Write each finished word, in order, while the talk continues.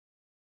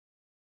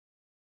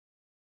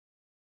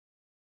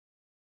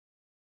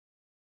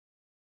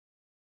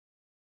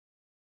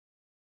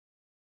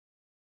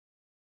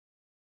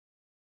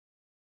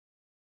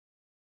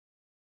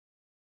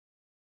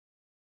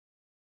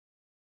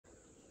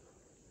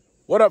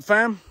What up,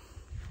 fam?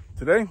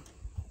 Today,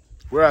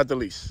 we're at the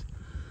lease.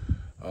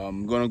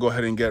 I'm gonna go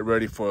ahead and get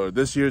ready for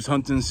this year's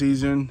hunting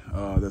season.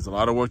 There's a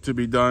lot of work to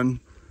be done.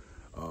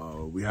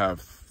 We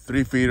have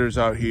 3 feeders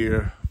out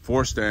here,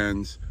 4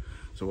 stands.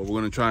 So what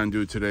we're gonna try and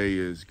do today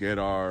is get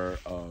our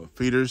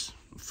feeders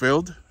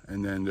filled,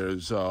 and then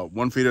there's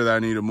 1 feeder that I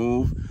need to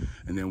move,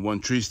 and then 1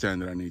 tree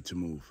stand that I need to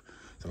move.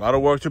 It's a lot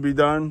of work to be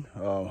done.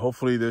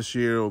 Hopefully this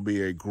year will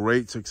be a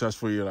great,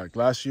 successful year like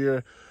last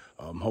year.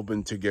 I'm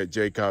hoping to get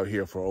Jake out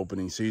here for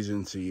opening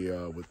season, see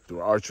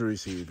through archery,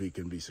 see if he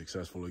can be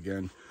successful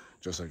again,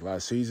 just like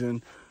last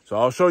season. So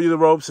I'll show you the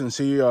ropes and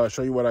show you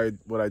what I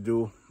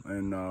do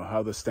and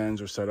how the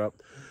stands are set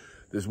up.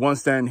 There's 1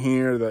 stand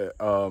here that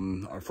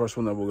our first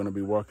one that we're going to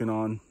be working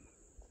on.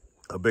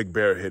 A big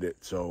bear hit it,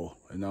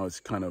 and now it's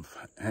kind of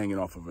hanging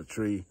off of a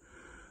tree.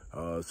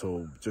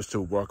 So just to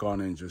work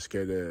on it and just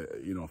get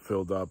it,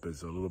 filled up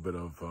is a little bit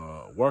of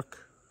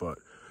work, but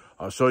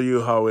I'll show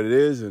you how it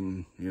is,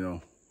 and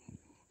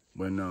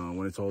when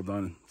it's all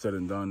done, said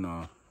and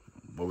done,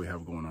 what we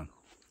have going on.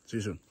 See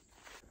you soon.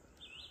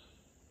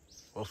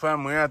 Well,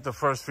 fam, we're at the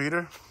first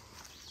feeder.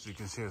 As you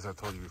can see, as I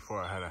told you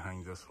before, I had to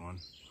hang this one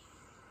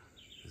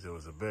because there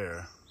was a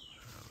bear.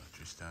 The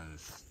tree stand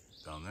is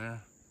down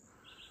there,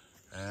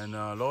 and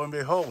lo and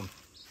behold,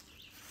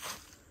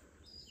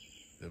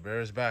 the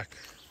bear is back.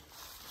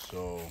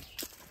 So,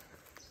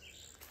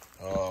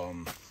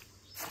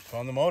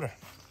 found the motor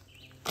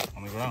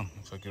on the ground.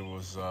 Looks like it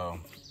was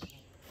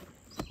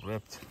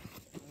ripped.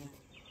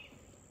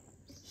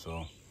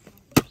 So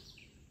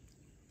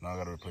now I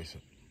gotta replace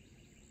it.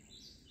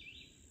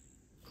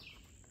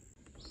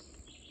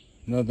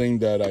 Another thing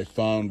that I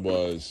found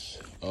was,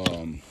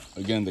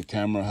 again, the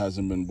camera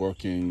hasn't been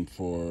working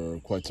for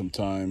quite some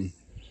time.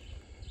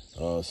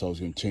 So I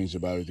was gonna change the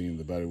battery, thinking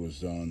the battery was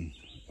done.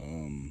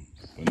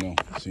 But no,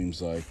 it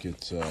seems like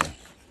it's,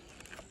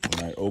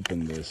 when I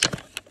open this,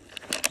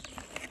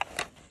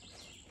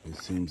 it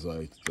seems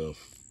like the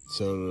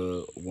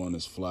cellular one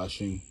is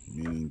flashing,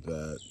 meaning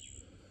that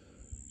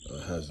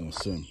it has no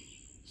SIM.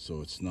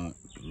 So it's not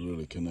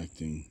really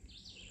connecting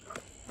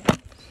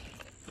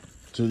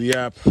to the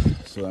app.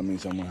 So that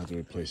means I'm gonna have to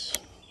replace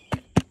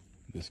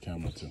this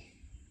camera too.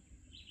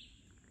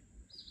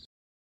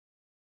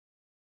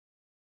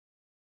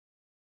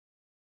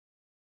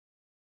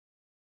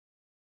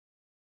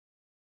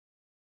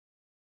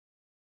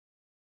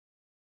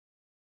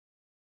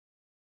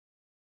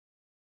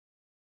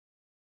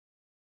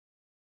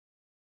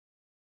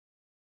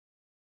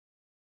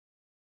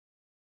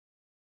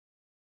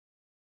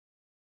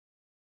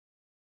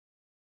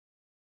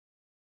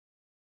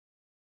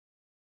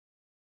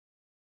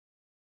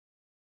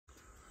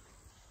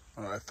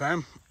 All right,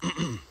 fam.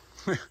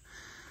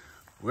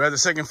 We're at the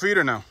second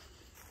feeder now.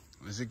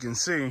 As you can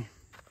see,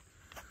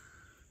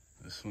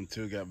 this one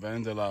too got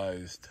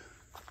vandalized.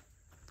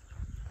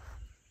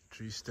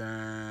 Tree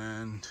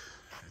stand,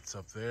 it's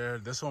up there.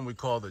 This one we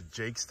call the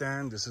Jake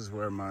stand. This is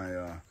where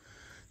my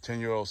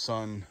 10-year-old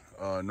son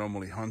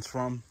normally hunts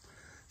from.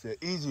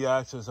 It's easy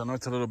access. I know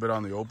it's a little bit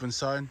on the open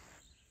side,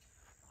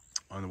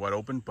 on the wide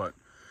open, but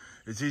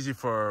it's easy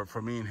for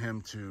me and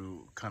him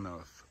to kind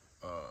of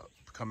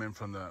come in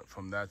from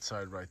that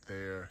side right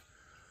there,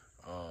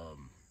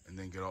 and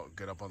then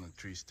get up on the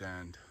tree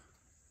stand.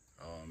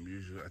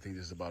 Usually I think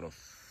this is about a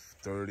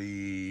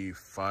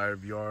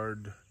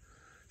 35-yard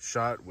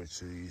shot,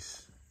 which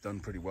he's done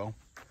pretty well.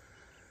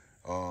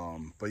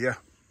 But yeah,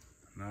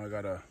 now I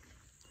gotta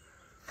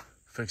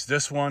fix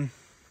this one,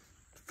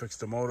 fix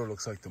the motor.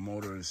 Looks like the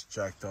motor is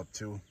jacked up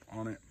too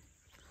on it.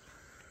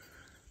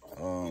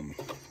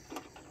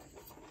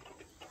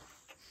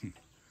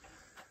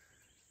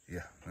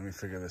 Yeah, let me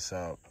figure this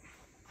out,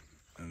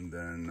 and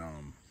then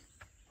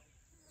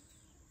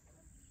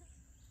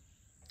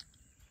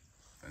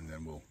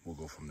we'll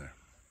go from there.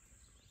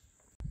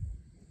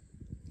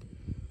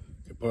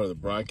 Get part of the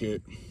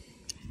bracket.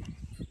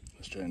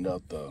 I straightened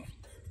out the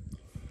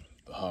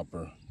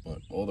hopper,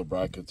 but all the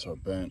brackets are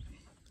bent.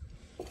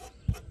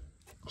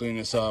 Clean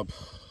this up,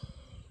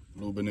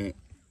 lubing it,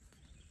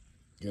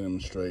 get them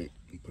straight,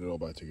 and put it all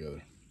back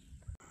together.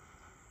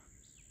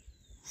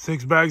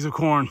 6 bags of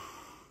corn.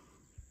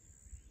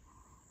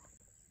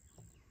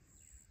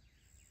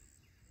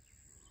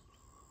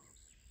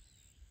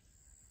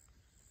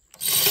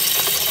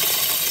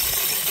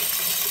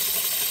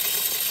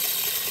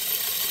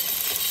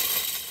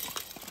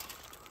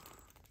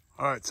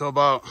 All right, so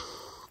about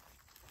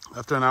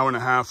after an hour and a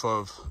half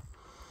of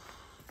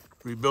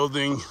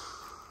rebuilding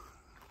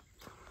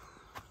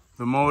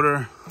the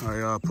motor,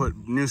 I put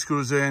new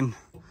screws in.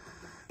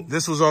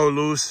 This was all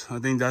loose. I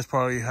think that's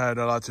probably had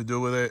a lot to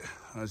do with it.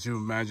 As you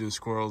imagine,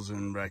 squirrels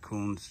and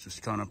raccoons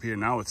just coming up here.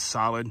 Now it's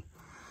solid.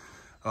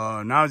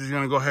 Now I'm just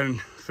gonna go ahead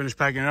and finish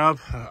packing it up.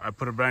 I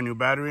put a brand new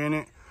battery in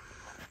it.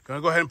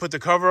 Gonna go ahead and put the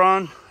cover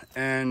on,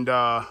 and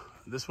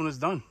this one is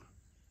done.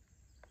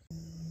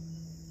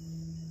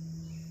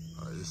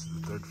 This is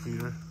the 3rd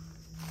feeder.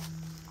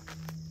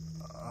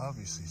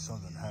 Obviously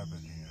something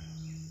happened here.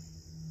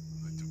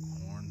 Like the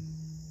corn.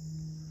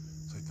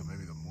 It's like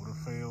maybe the motor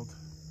failed.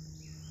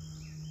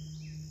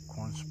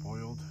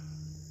 spoiled,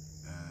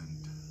 and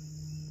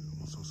it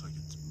almost looks like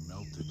it's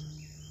melted,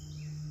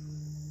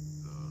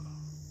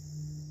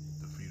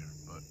 the feeder.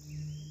 But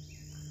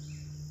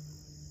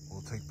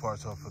we'll take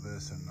parts off of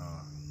this and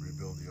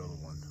rebuild the other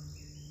one.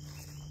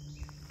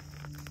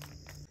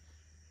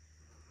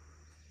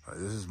 All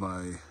right, this is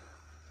my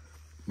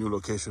new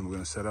location we're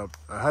gonna set up.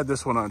 I had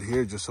this one out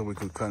here just so we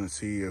could kind of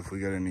see if we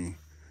got any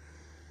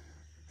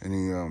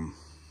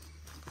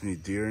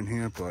deer in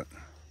here, but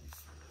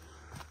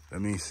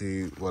let me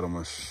see what I'm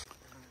gonna.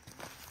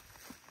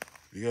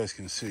 You guys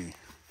can see,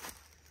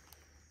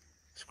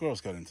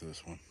 squirrels got into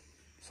this one.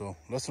 So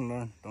lesson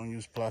learned: don't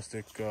use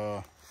plastic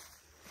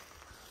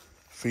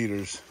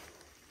feeders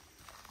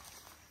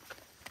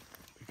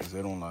because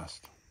they don't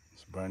last.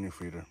 It's a brand new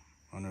feeder,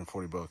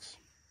 140 bucks,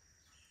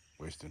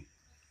 wasted.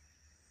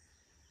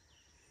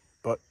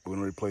 But we're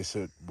gonna replace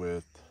it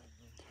with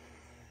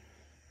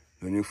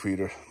the new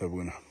feeder that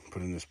we're gonna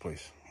put in this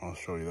place. I'll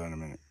show you that in a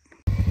minute.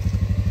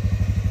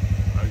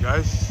 All right,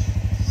 guys,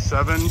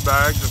 7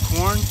 bags of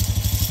corn.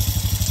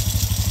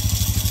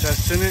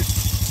 Testing it.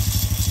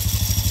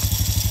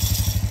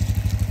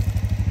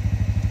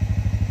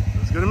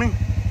 Looks good to me.